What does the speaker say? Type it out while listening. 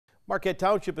Marquette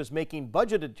Township is making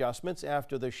budget adjustments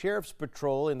after the sheriff's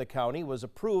patrol in the county was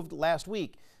approved last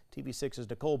week. TV6's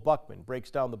Nicole Buckman breaks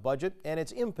down the budget and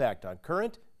its impact on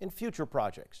current and future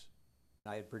projects.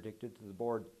 I had predicted to the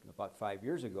board about 5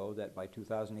 years ago that by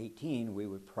 2018 we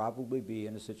would probably be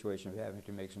in a situation of having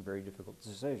to make some very difficult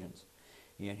decisions.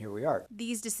 And here we are.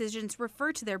 These decisions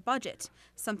refer to their budget,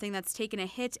 something that's taken a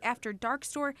hit after dark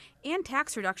store and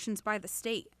tax reductions by the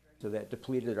state. So that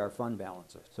depleted our fund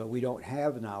balances. So we don't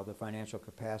have now the financial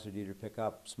capacity to pick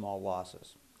up small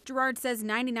losses. Gerard says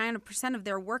 99% of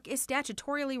their work is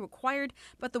statutorily required,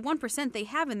 but the 1% they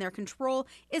have in their control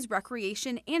is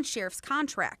recreation and sheriff's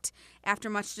contract. After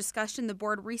much discussion, the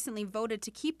board recently voted to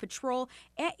keep patrol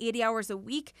at 80 hours a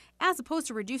week as opposed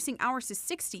to reducing hours to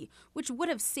 60, which would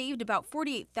have saved about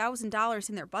 $48,000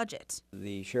 in their budget.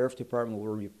 The sheriff's department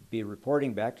will be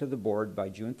reporting back to the board by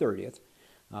June 30th.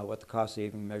 What the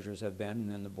cost-saving measures have been, and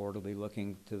then the board will be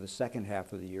looking to the second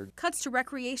half of the year. Cuts to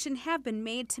recreation have been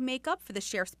made to make up for the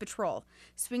sheriff's patrol.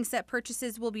 Swing set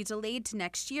purchases will be delayed to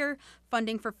next year.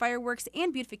 Funding for fireworks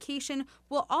and beautification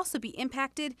will also be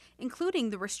impacted, including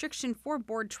the restriction for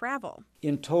board travel.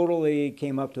 In total, it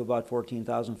came up to about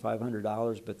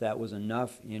 $14,500, but that was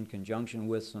enough in conjunction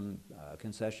with some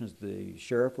concessions the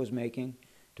sheriff was making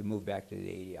to move back to the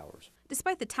 80 hours.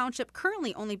 Despite the township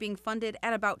currently only being funded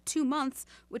at about 2 months,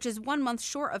 which is 1 month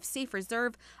short of safe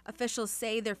reserve, officials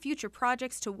say their future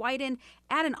projects to widen,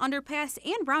 add an underpass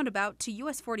and roundabout to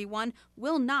US 41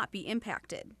 will not be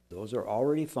impacted. Those are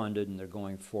already funded and they're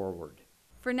going forward.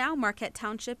 For now, Marquette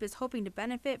Township is hoping to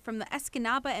benefit from the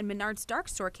Escanaba and Menard's dark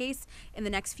store case in the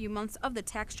next few months of the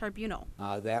tax tribunal.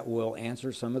 That will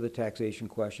answer some of the taxation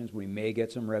questions. We may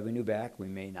get some revenue back, we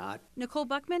may not. Nicole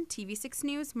Buckman, TV6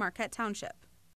 News, Marquette Township.